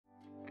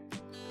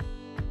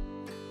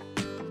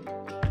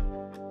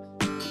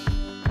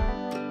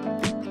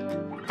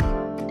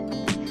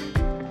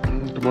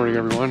Good morning,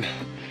 everyone.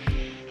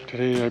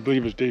 Today I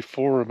believe is day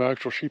 4 of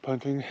actual sheep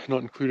hunting,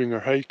 not including our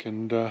hike,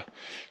 and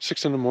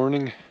 6 in the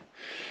morning.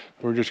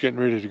 We're just getting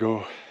ready to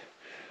go.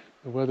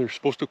 The weather's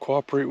supposed to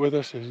cooperate with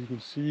us. As you can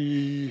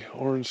see,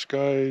 orange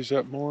skies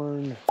at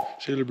morn.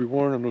 Sailor be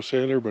warned. I'm no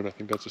sailor, but I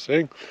think that's a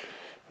saying.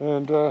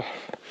 And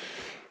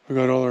we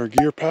got all our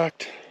gear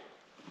packed,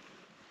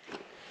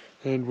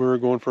 and we're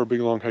going for a big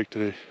long hike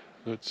today.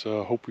 Let's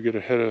hope we get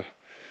ahead of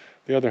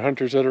the other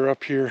hunters that are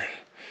up here.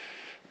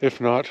 If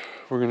not,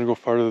 we're going to go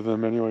farther than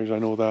them anyways, I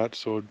know that,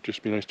 so it'd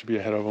just be nice to be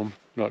ahead of them,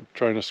 not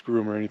trying to screw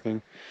them or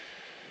anything.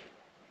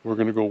 We're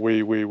going to go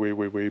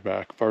way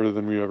back, farther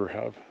than we ever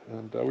have.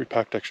 And we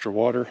packed extra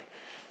water,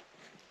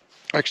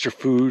 extra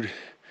food,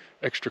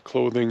 extra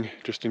clothing,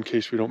 just in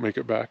case we don't make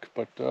it back,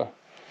 but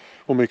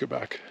we'll make it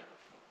back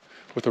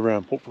with a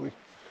ram, hopefully.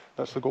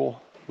 That's the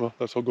goal. Well,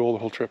 that's the goal of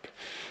the whole trip.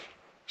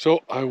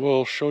 So I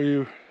will show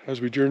you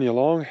as we journey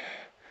along.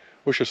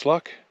 Wish us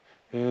luck.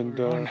 And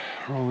we're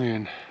only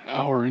an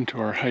hour into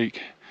our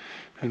hike,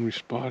 and we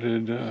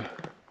spotted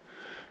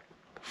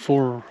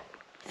four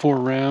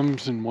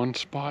rams in one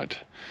spot.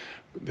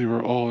 They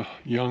were all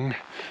young.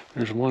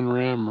 There's one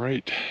ram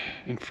right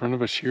in front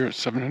of us here at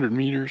 700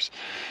 meters.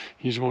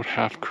 He's about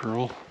half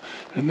curl.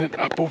 And then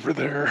up over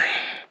there,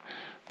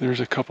 there's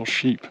a couple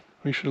sheep.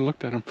 We should have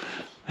looked at them.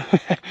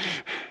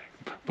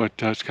 But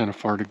it's kind of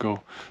far to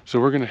go. So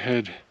we're gonna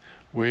head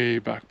way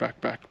back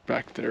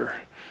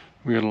there.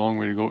 We got a long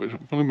way to go. We've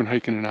only been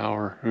hiking an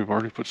hour. We've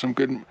already put some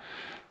good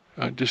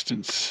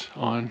distance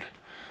on.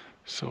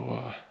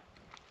 So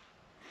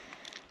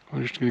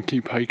we're just gonna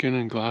keep hiking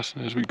and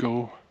glassing as we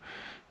go.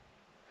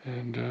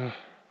 And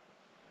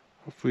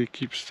hopefully it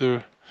keeps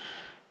the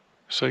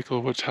cycle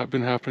of what's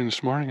been happening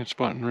this morning and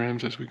spotting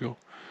rams as we go.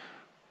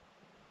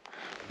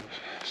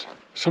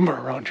 Somewhere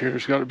around here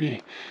there's gotta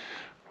be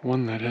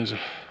one that has a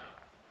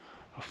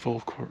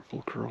full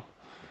curl.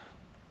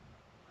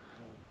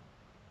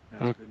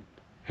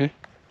 Hey?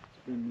 It's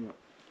been what,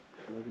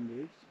 11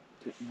 days?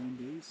 9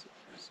 days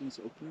since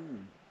opening,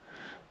 and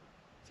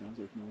it sounds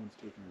like no one's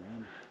taken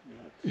around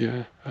yet.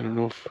 Yeah, I don't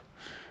know if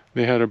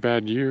they had a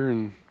bad year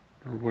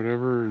or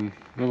whatever, and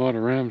a lot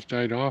of rams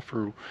died off,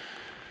 or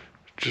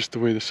just the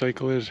way the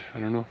cycle is.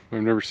 I don't know.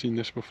 I've never seen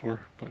this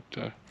before,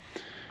 but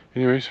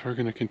anyways, we're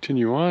gonna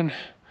continue on.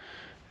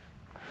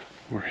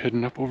 We're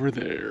heading up over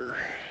there.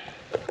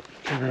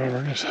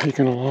 We're just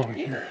hiking along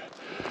here.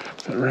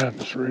 That ram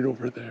is right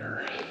over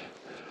there.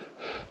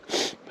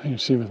 I can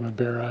see with my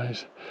bare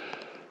eyes,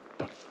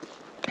 but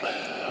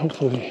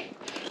hopefully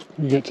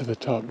we get to the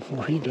top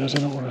before he does. I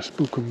don't want to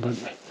spook him, but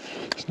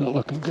it's not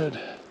looking good.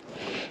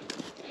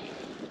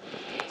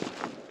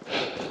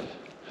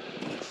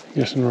 I'm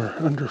guessing we're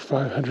under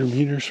 500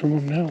 meters from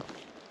him now.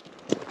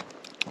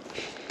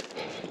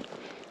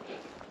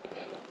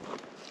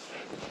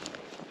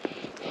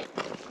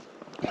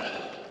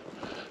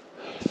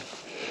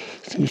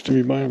 Seems to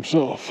be by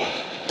himself.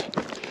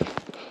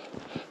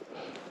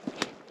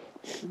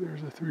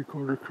 There's a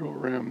 3/4 curl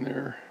ram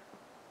there.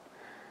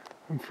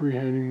 I'm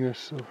freehanding this,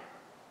 so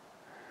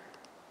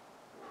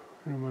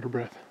I'm out of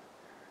breath.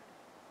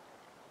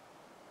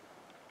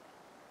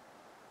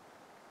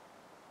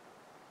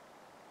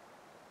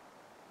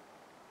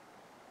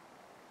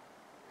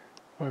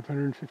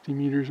 $550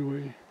 meters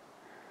away.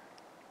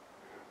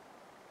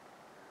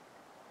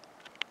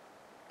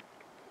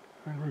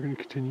 And we're going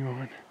to continue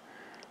on.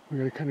 We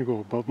got to kind of go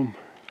above them.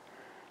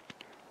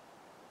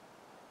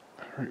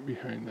 Right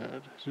behind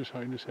that. It's just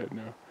hiding his head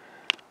now.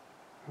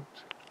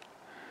 Oops.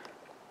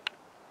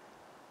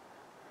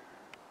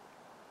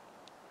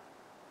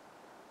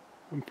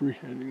 I'm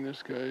freehanding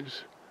this,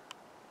 guys.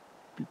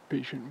 Be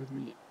patient with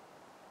me.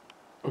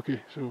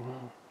 Okay, so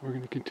we're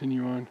going to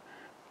continue on.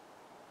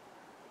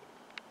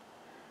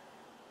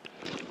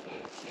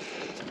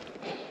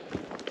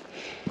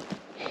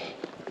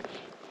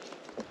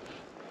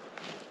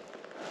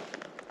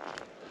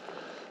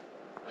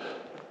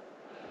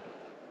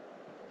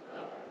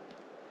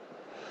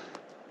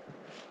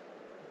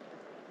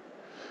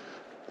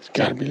 There's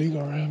gotta be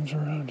legal rams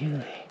around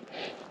here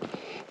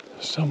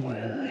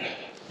somewhere.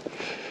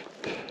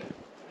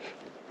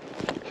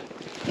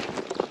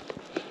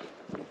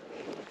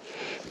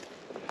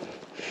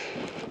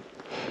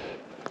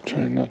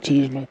 Trying not to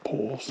use my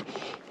poles.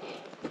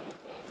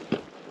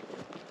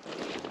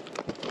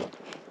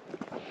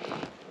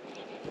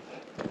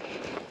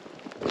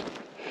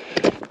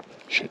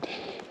 Shit.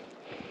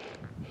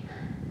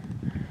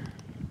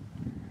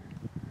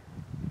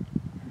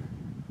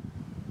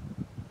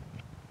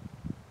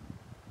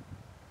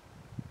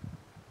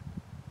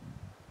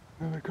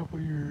 Another couple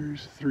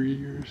years, 3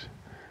 years.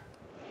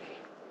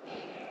 I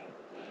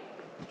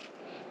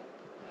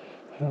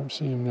don't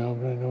see him now,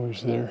 but I know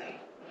he's there.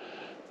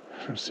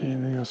 I don't see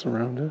anything else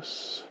around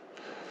us.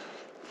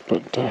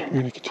 But we're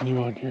going to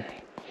continue on here.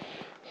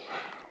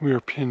 We are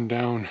pinned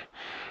down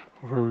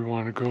where we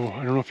want to go.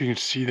 I don't know if you can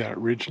see that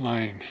ridge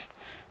line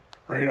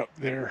right up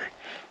there,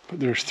 but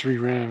there's 3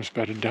 rams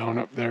bedded down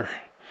up there.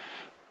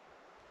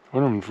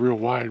 One of them's real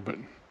wide, but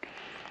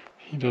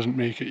he doesn't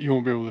make it. You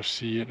won't be able to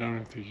see it. I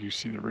don't think you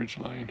see the ridge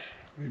line.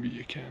 Maybe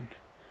you can.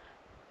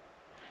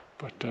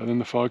 But then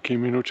the fog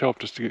came in, which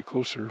helped us to get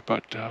closer.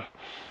 But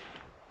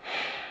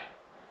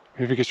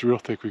if it gets real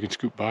thick, we can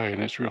scoot by,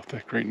 and it's real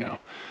thick right now.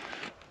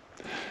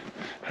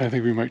 I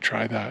think we might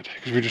try that,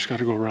 because we just got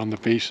to go around the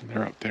base and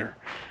they're up there.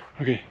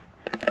 Okay.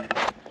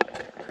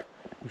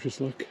 Let's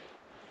just look.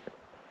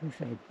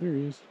 There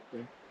he is.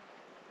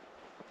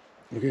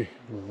 Okay,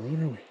 we're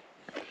on our way.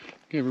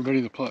 Okay,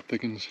 everybody, the plot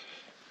thickens.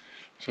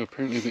 So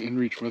apparently the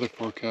in-reach weather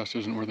forecast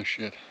isn't worth a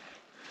shit,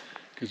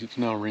 because it's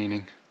now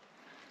raining.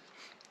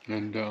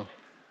 And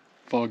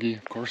foggy,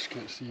 of course,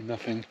 can't see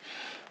nothing.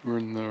 We're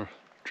in the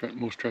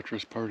most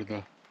treacherous part of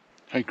the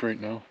hike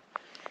right now.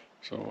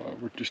 So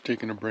we're just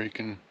taking a break,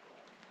 and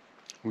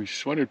we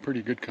sweated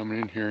pretty good coming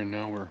in here, and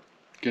now we're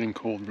getting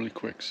cold really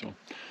quick. So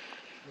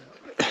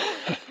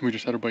we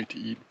just had a bite to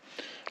eat,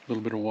 a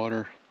little bit of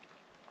water.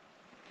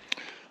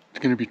 It's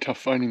going to be tough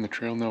finding the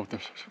trail now with the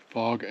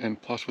fog, and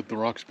plus with the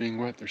rocks being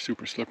wet, they're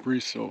super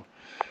slippery. So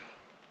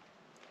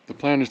the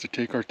plan is to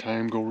take our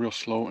time, go real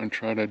slow, and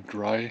try to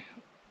dry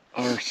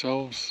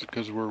ourselves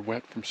because we're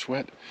wet from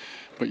sweat,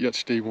 but yet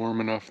stay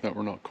warm enough that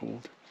we're not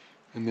cold.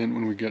 And then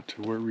when we get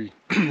to where we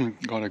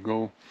gotta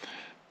go,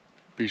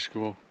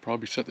 basically we'll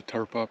probably set the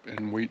tarp up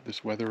and wait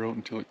this weather out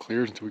until it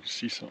clears, until we can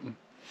see something.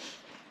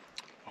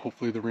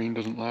 Hopefully the rain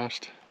doesn't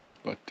last,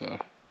 but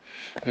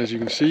as you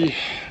can see,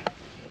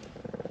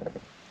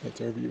 that's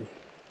our view.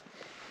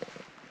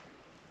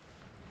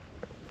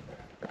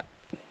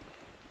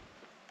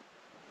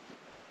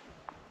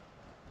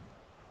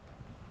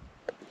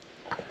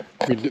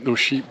 Those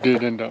sheep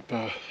did end up,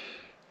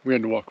 we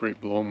had to walk right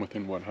below them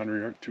within, what,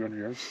 100 yards, 200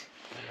 yards?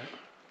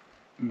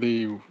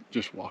 They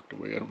just walked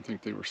away. I don't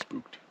think they were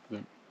spooked. I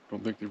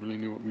don't think they really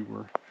knew what we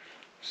were.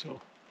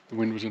 So the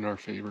wind was in our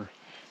favor.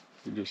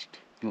 I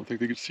don't think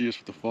they could see us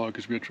with the fog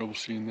because we had trouble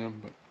seeing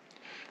them, but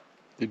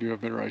they do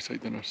have better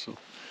eyesight than us. So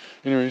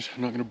anyways,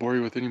 I'm not going to bore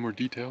you with any more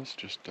details.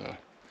 Just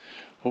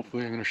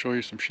hopefully I'm going to show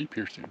you some sheep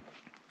here soon.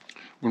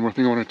 One more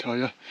thing I want to tell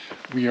you.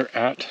 We are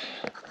at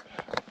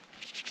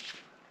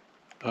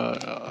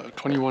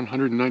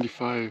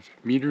 2,195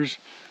 meters,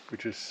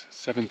 which is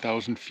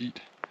 7,000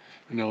 feet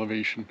in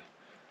elevation.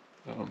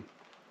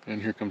 And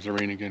here comes the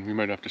rain again. We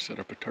might have to set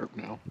up a tarp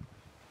now.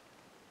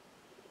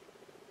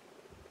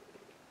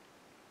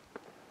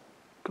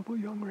 Couple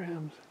young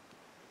rams.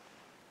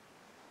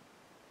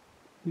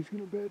 He's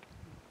gonna bed.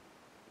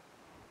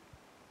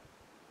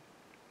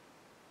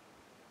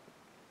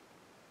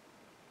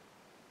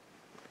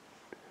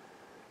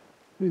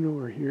 They know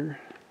we're here.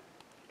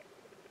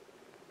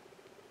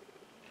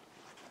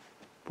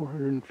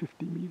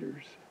 450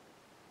 meters.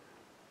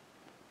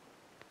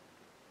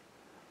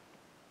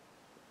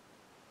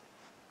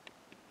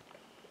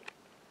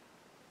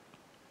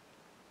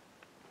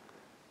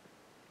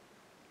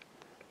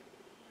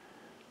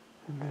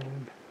 And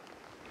then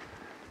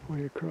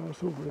way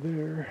across over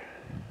there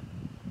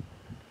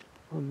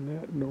on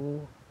that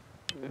knoll,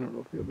 I don't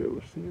know if you'll be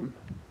able to see him,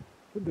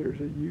 but there's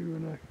a ewe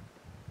and a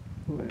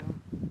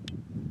lamb.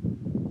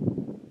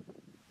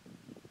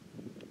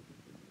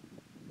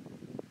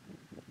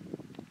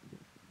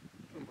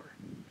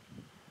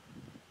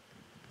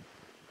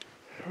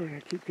 We're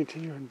going to keep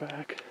continuing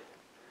back,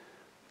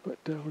 but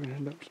we're going to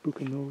end up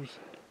spooking those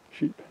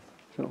sheep,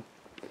 so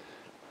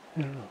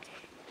I don't know.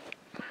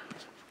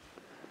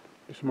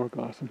 There's some more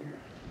glass in here.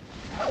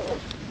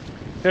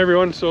 Hey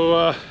everyone,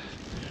 so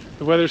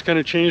the weather's kind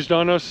of changed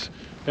on us,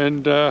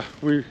 and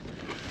we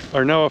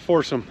are now a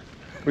foursome.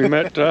 We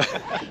met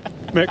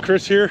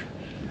Chris here.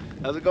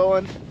 How's it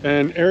going?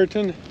 And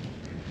Ayrton.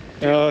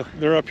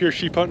 They're up here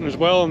sheep hunting as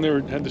well, and they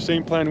had the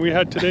same plan we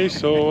had today,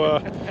 so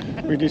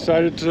we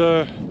decided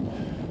to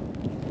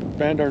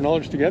band our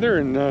knowledge together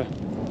and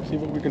see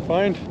what we can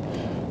find.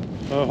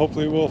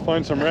 Hopefully we'll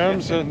find some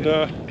rams and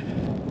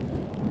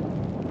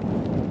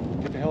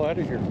get the hell out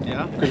of here.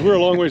 Yeah. Because we're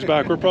a long ways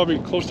back. We're probably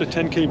close to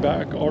 10K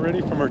back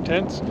already from our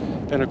tents,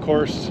 and of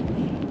course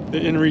the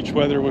in-reach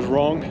weather was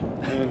wrong,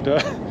 and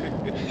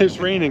it's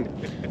raining.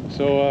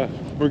 So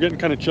we're getting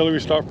kind of chilly. We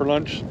stopped for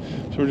lunch,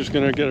 so we're just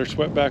gonna get our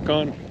sweat back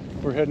on.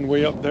 We're heading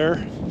way up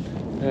there,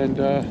 and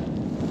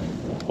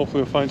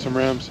hopefully we'll find some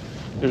rams.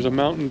 There's a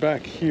mountain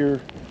back here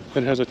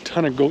that has a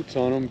ton of goats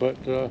on them, but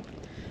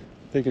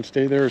they can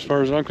stay there as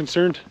far as I'm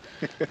concerned.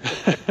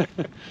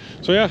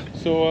 So yeah,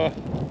 let's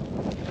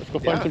go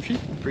find some sheep.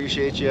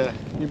 Appreciate you.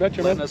 You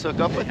betcha, letting man. us hook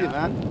up with you,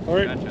 man. All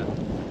right.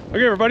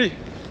 Okay, everybody.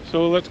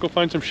 So let's go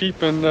find some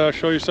sheep and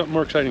show you something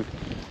more exciting.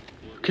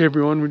 Okay,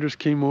 everyone, we just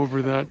came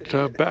over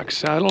that back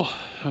saddle.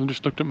 I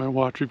just looked at my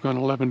watch. We've gone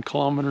 11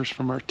 kilometers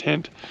from our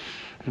tent,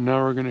 and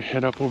now we're gonna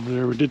head up over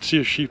there. We did see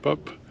a sheep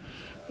up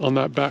on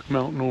that back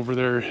mountain over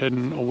there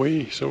heading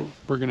away, so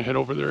we're gonna head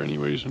over there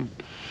anyways and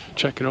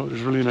check it out.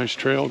 There's a really nice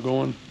trail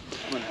going,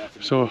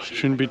 so it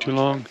shouldn't be too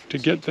long to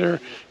get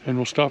there, and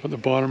we'll stop at the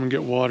bottom and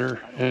get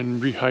water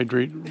and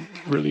rehydrate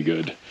really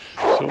good.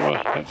 So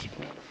that's the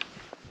plan.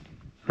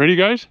 Ready,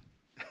 guys?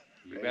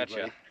 You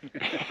betcha.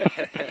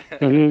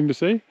 Anything to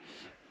say?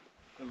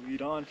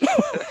 lead on.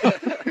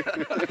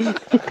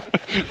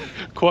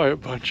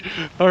 Quiet bunch.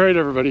 All right,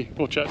 everybody.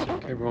 We'll chat soon.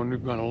 Okay, everyone,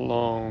 we've gone a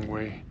long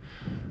way.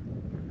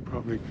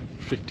 Probably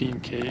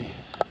 15K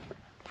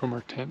from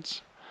our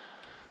tents.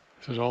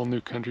 This is all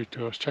new country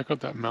to us. Check out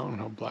that mountain,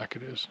 how black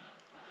it is.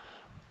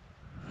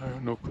 I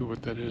have no clue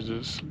what that is.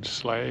 Is it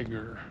slag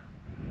or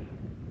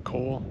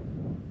coal?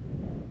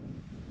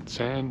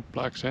 Sand,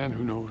 black sand,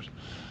 who knows?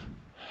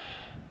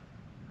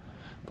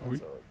 But we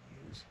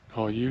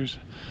all use.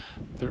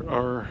 There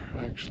are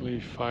actually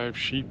 5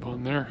 sheep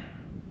on there.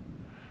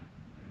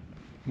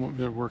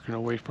 They're working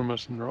away from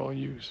us and they're all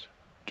used.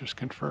 Just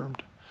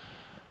confirmed.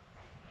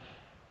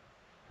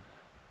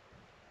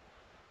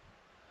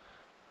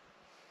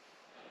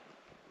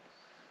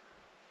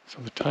 So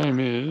the time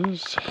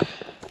is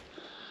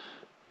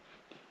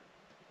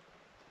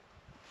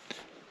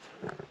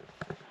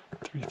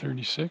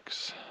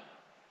 3:36.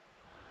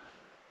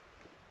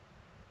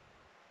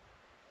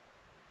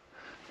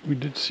 We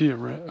did see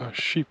a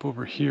sheep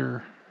over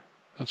here.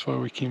 That's why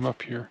we came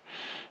up here.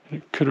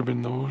 And it could have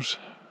been those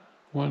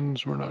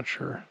ones, we're not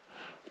sure.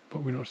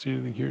 But we don't see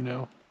anything here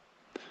now.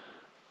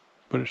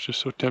 But it's just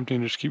so tempting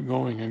to just keep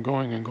going and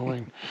going and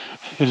going.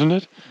 Isn't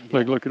it? Yeah.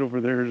 Like, look it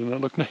over there, doesn't that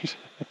look nice?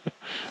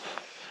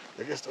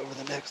 They're just over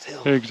the next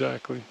hill.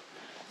 Exactly.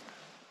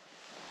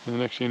 And the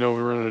next thing you know,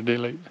 we're running a day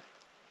late.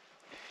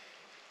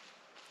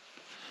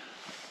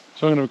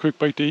 So I'm gonna have a quick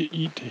bite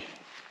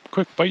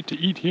to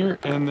eat here,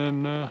 and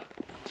then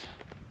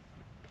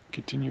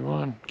continue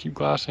on. Keep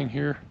glassing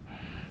here.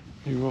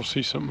 Maybe we'll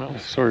see something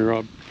else. Sorry,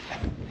 Rob.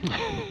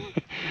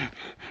 The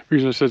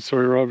reason I said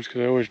sorry, Rob, is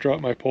because I always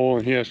drop my pole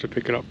and he has to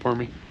pick it up for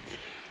me.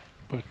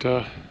 But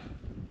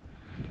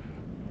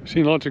I've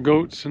seen lots of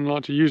goats and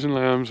lots of ewes and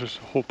lambs. There's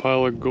a whole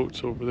pile of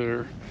goats over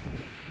there.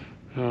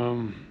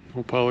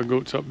 Whole pile of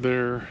goats up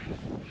there.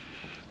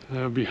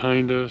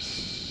 Behind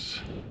us,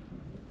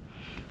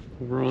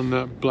 over on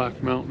that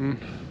black mountain,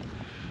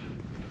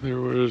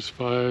 there was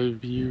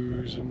 5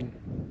 ewes and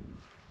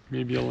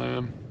maybe a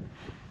lamb.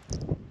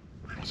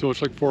 So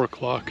it's like 4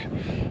 o'clock.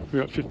 We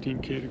got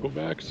 15K to go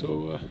back,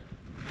 so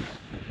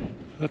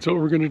that's what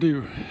we're gonna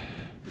do.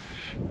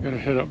 We gotta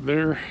head up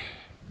there,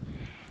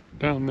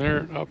 down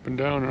there, up and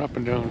down and up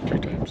and down 3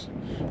 times.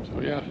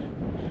 So yeah,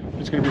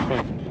 it's gonna be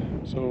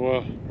fun.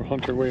 So we'll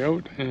hunt our way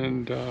out,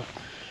 and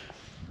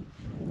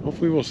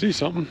hopefully we'll see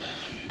something.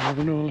 You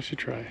never know unless you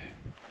try.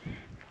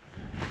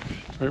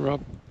 Right,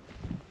 Rob?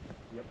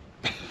 Yep.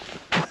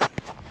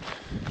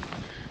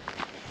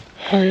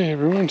 Okay,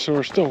 everyone, so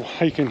we're still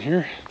hiking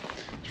here.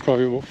 It's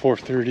probably about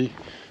 4:30.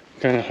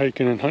 Kind of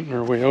hiking and hunting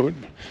our way out.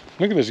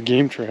 Look at this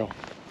game trail.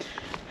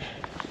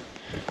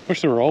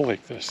 Wish they were all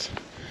like this.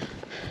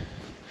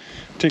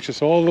 It takes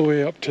us all the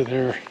way up to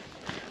there.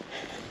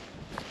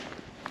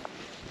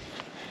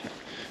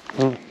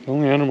 Well, the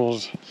only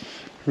animals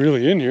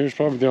really in here is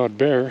probably the odd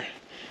bear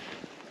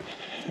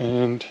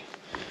and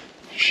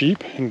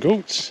sheep and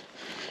goats.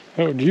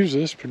 I would use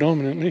this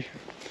predominantly.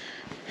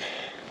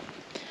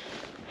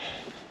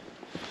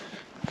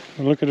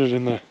 And look at it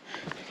in the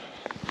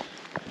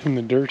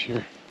dirt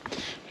here.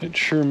 It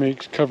sure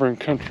makes covering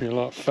country a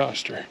lot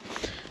faster.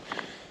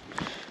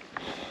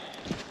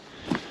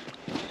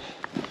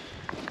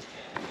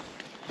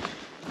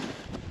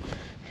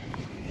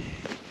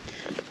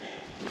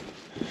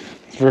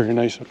 It's very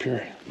nice up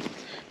here.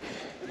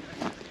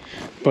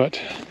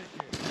 But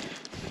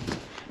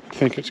I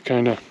think it's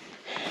kind of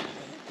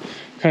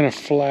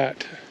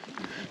flat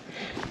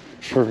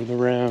for the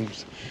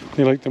rams.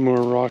 They like the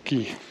more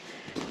rocky,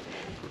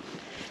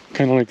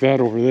 kind of like that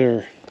over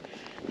there.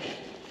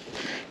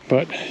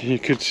 But you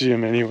could see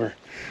them anywhere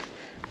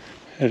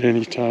at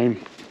any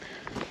time.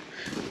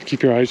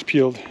 Keep your eyes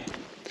peeled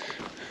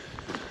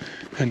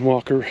and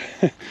walk.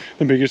 The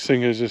biggest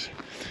thing is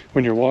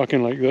when you're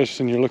walking like this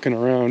and you're looking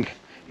around,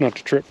 not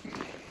to trip.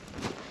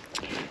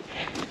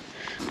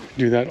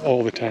 Do that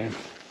all the time.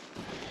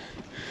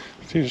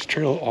 See this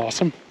trail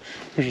awesome?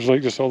 Which was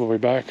like this all the way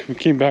back. We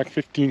came back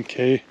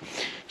 15K,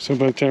 so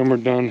by the time we're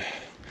done,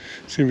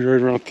 it's gonna be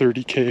right around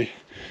 30K.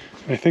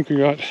 And I think we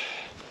got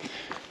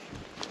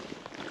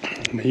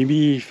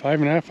maybe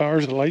 5.5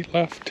 hours of light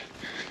left,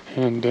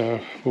 and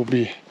we'll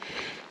be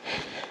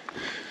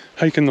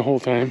hiking the whole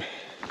time.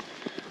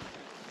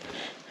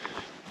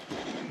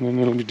 And then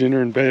it'll be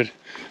dinner and bed.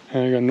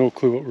 And I got no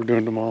clue what we're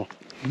doing tomorrow.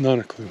 Not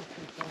a clue.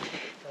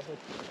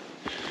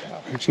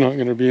 It's not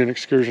gonna be an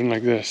excursion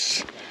like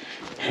this.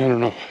 I don't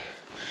know.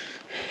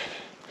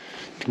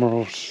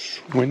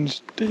 Tomorrow's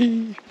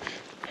Wednesday,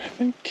 I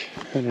think.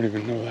 I don't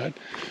even know that.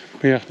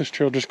 But yeah, this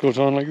trail just goes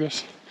on like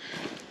this.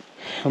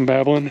 I'm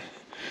babbling,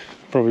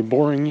 probably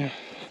boring you,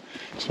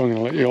 so I'm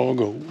gonna let you all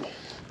go.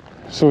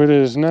 So it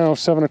is now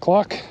 7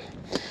 o'clock.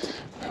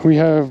 We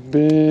have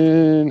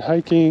been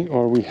hiking,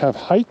 or we have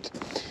hiked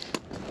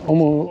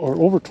almost or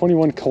over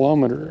 21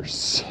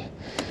 kilometers.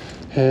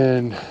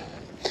 And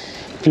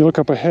if you look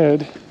up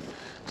ahead,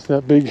 it's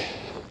that big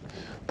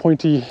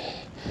pointy,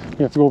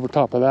 we have to go over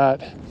top of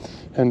that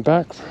and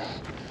back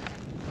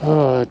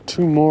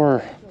 2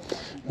 more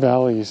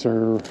valleys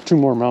or 2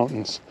 more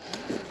mountains.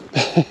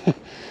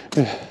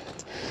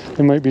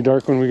 It might be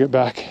dark when we get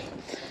back.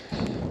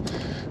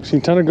 Seen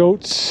a ton of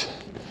goats,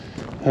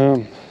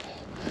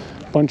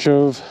 bunch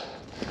of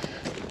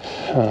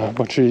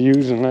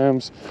ewes and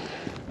lambs,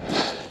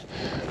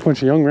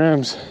 bunch of young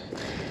rams.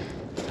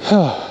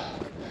 At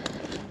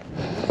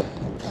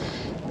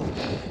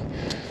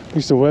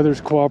least the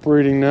weather's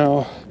cooperating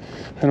now.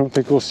 I don't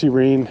think we'll see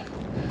rain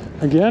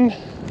again.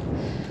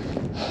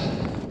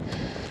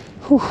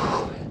 Whew.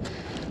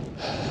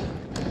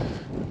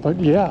 But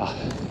yeah,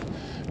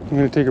 I'm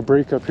gonna take a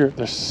break up here at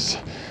this.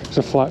 There's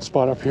a flat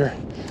spot up here.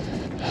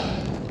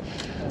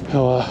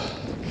 I'll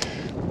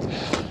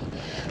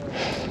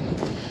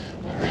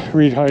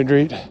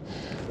rehydrate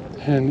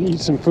and eat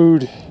some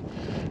food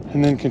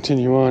and then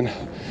continue on.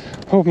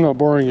 Hope I'm not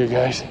boring you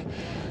guys.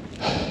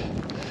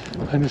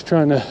 I'm just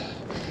trying to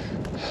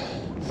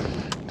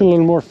do a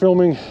little more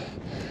filming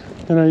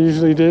than I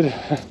usually did.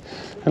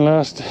 The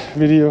last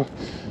video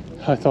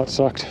I thought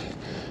sucked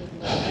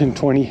in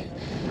 20.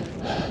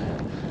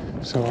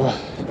 So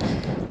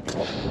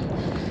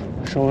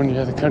showing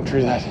you the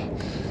country that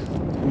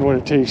and what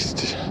it takes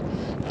to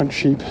hunt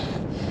sheep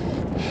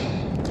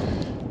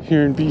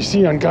here in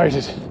BC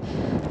unguided.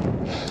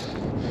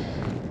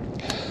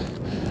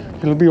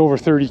 It'll be over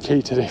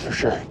 30K today for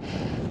sure.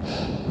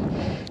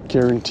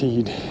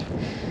 Guaranteed.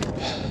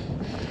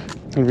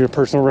 It'll be a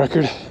personal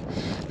record.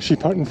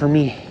 Sheep hunting for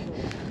me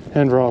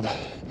and Rob.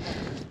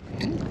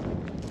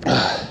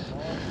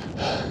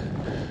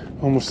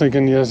 Almost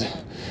thinking he has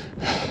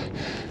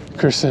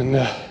Chris and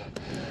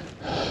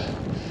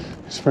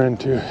his friend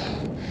too.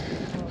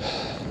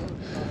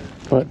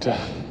 But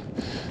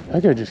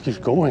that guy just keeps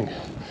going.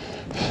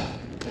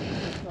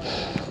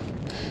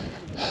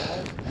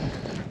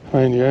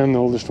 Mind you, I'm the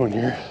oldest one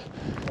here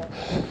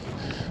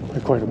by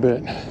quite a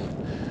bit.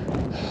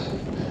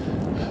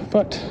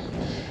 But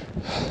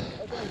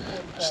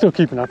still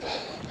keeping up.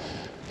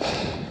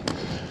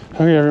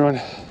 Okay,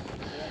 everyone.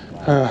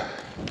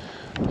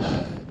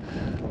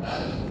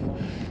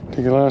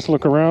 Take a last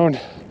look around.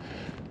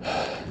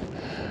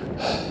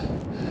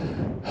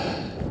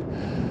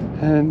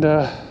 And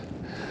I'll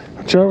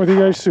chat with you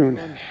guys soon.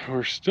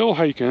 We're still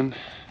hiking.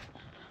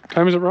 What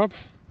time is it, Rob?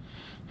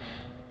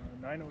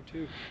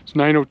 9:02. It's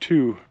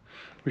 9:02.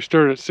 We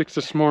started at 6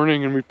 this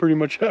morning and we pretty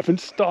much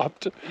haven't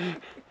stopped.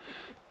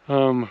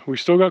 We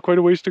still got quite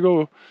a ways to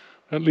go.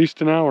 At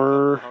least an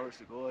hour. Hours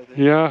to go, I think.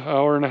 Yeah,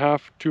 hour and a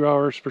half, 2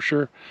 hours for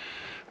sure.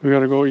 We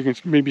gotta go. You can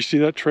maybe see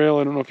that trail.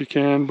 I don't know if you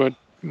can, but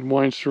it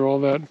winds through all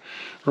that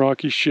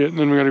rocky shit. And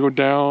then we gotta go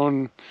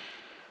down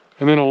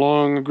and then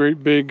along a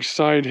great big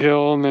side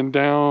hill and then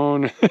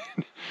down.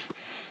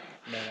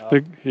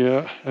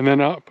 Yeah, and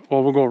then up.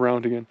 Well, we'll go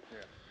around again. Yeah.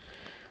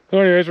 So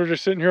anyways, we're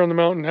just sitting here on the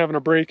mountain having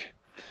a break.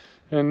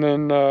 And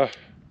then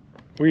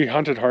we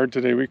hunted hard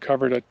today. We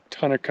covered a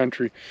ton of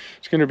country.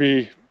 It's gonna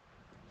be,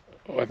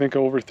 I think,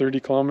 over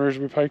 30 kilometers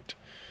we've hiked.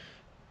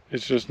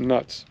 It's just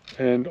nuts.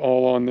 And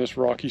all on this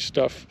rocky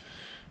stuff.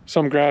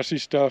 Some grassy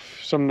stuff,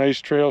 some nice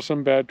trails,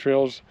 some bad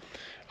trails.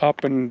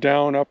 Up and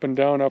down, up and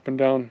down, up and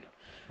down.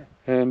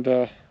 And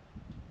it's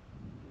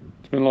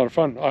been a lot of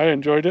fun. I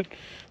enjoyed it.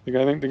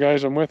 I think the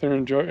guys I'm with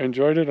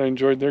enjoyed it. I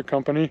enjoyed their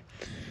company.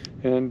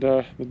 And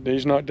the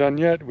day's not done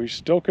yet. We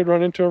still could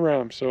run into a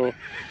ram. So, you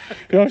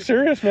know, I'm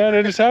serious, man.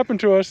 It has happened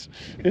to us.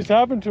 It's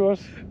happened to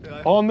us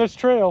on this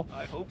trail.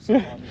 I hope so.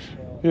 On this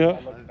trail. Yeah.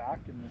 I looked back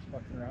and was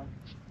fucking around.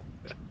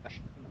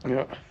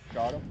 Yeah.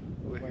 Got him.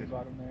 Went and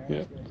got him there.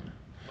 Yeah.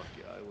 Fuck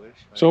yeah, I wish.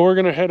 So we're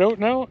gonna head out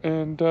now,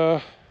 and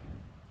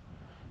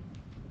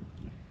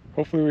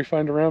hopefully we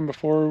find a ram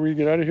before we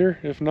get out of here.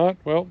 If not,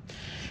 well,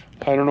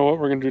 I don't know what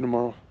we're gonna do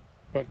tomorrow,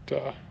 but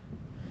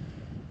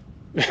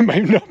it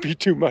might not be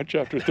too much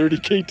after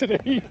 30K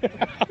today.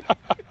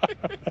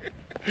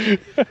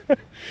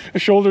 The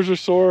shoulders are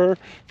sore,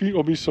 feet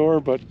will be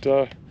sore, but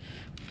oh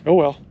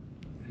well,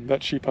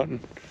 that's sheep hunting.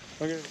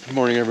 Okay. Good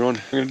morning, everyone.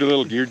 I'm gonna do a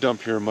little gear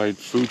dump here, my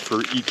food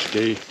for each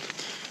day.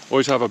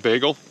 Always have a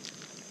bagel,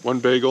 one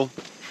bagel.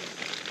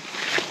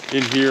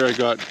 In here I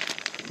got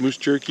moose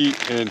jerky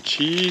and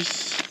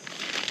cheese.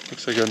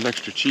 Looks like I got an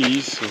extra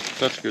cheese, so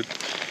that's good.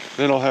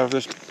 Then I'll have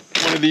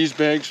one of these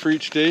bags for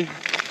each day.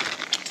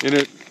 In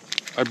it,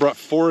 I brought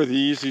 4 of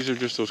these. These are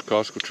just those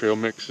Costco trail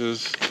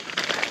mixes.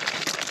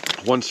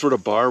 One sort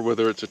of bar,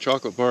 whether it's a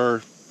chocolate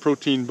bar,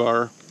 protein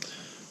bar,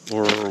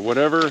 or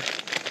whatever.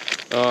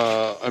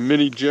 A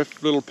mini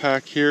Jif little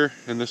pack here,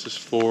 and this is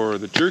for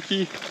the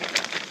jerky.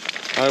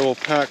 I will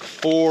pack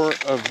 4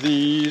 of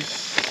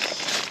these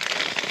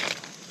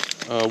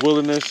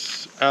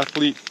Wilderness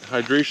Athlete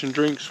hydration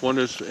drinks. One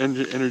is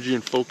energy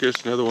and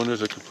focus, the other one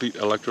is a complete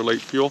electrolyte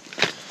fuel.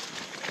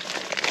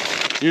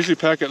 Usually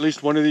pack at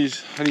least one of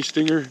these Honey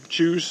Stinger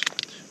chews.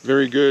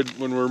 Very good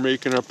when we're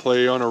making a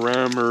play on a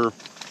ram or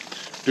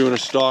doing a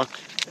stalk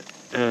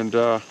and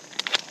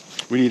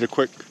we need a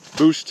quick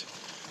boost.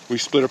 We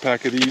split a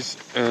pack of these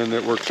and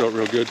it works out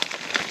real good.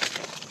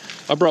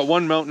 I brought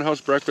 1 Mountain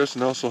House breakfast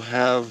and also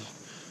have,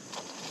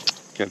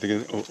 can't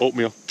think of it,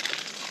 oatmeal.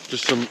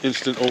 Just some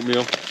instant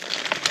oatmeal.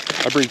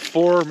 I bring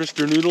 4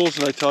 Mr. Noodles,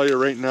 and I tell you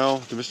right now,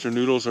 the Mr.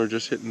 Noodles are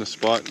just hitting the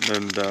spot,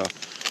 and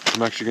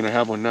I'm actually gonna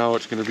have one now.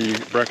 It's gonna be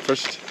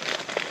breakfast.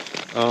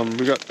 I'll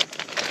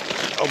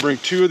bring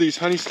 2 of these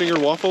Honey Stinger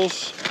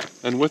waffles,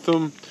 and with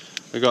them,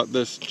 I got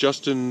this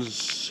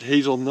Justin's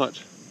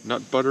hazelnut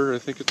nut butter, I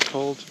think it's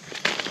called.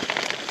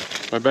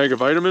 My bag of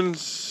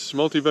vitamins,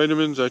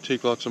 multivitamins. I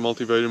take lots of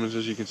multivitamins,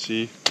 as you can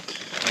see.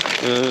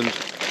 And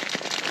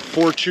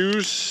 4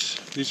 chews.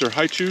 These are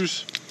high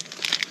chews.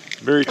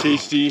 Very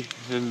tasty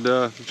and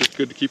just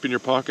good to keep in your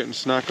pocket and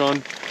snack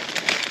on.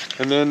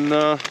 And then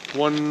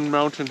 1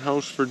 Mountain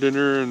House for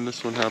dinner, and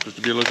this one happens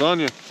to be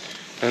lasagna.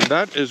 And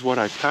that is what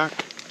I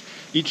pack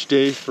each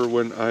day for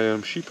when I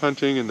am sheep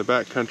hunting in the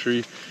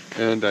backcountry.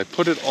 And I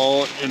put it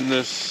all in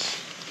this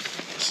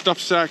stuff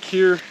sack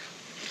here,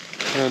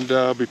 and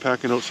I'll be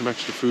packing out some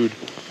extra food.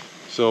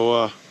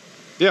 So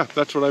yeah,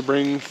 that's what I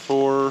bring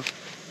for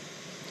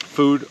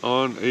food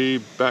on a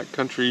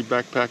backcountry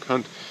backpack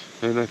hunt,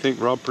 and I think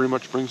Rob pretty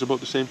much brings about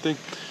the same thing.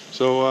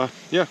 So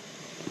yeah,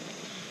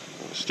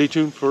 stay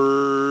tuned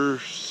for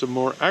some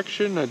more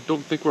action. I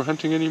don't think we're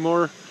hunting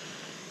anymore.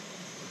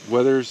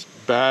 Weather's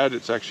bad,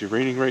 it's actually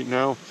raining right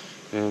now,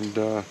 and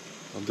I'll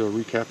do a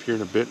recap here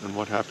in a bit on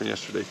what happened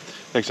yesterday.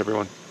 Thanks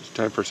everyone. It's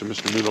time for some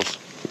Mr. Noodles.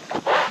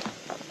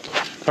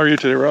 How are you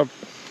today, Rob?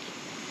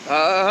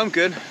 I'm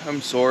good.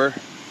 I'm sore.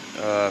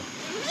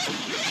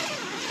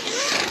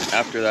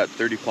 After that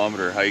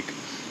 30-kilometer hike,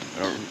 I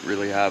don't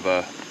really have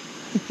a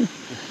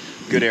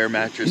good air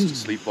mattress to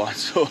sleep on,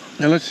 so.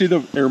 Now let's see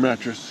the air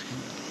mattress.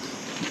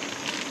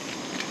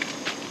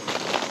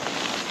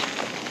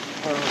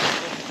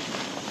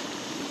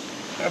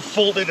 I've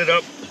folded it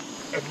up.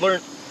 I've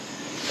learned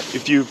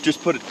If you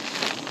just put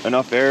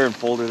enough air and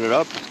folded it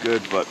up, it's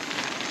good, but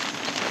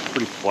it's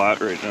pretty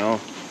flat right now.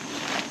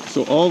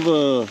 so all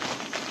the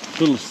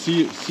little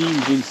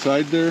seams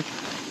inside there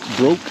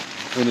broke,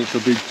 and it's a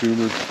big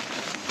tumor.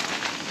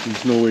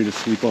 There's no way to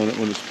sleep on it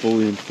when it's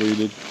fully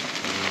inflated.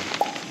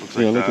 Looks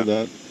Yeah, like look at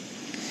that.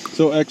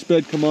 So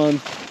Xbed, come on,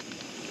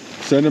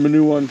 send him a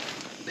new one.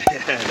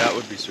 That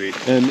would be sweet.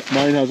 And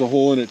mine has a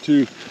hole in it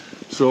too,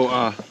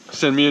 so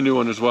send me a new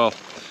one as well.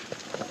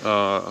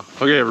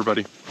 Okay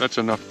everybody, that's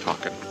enough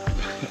talking.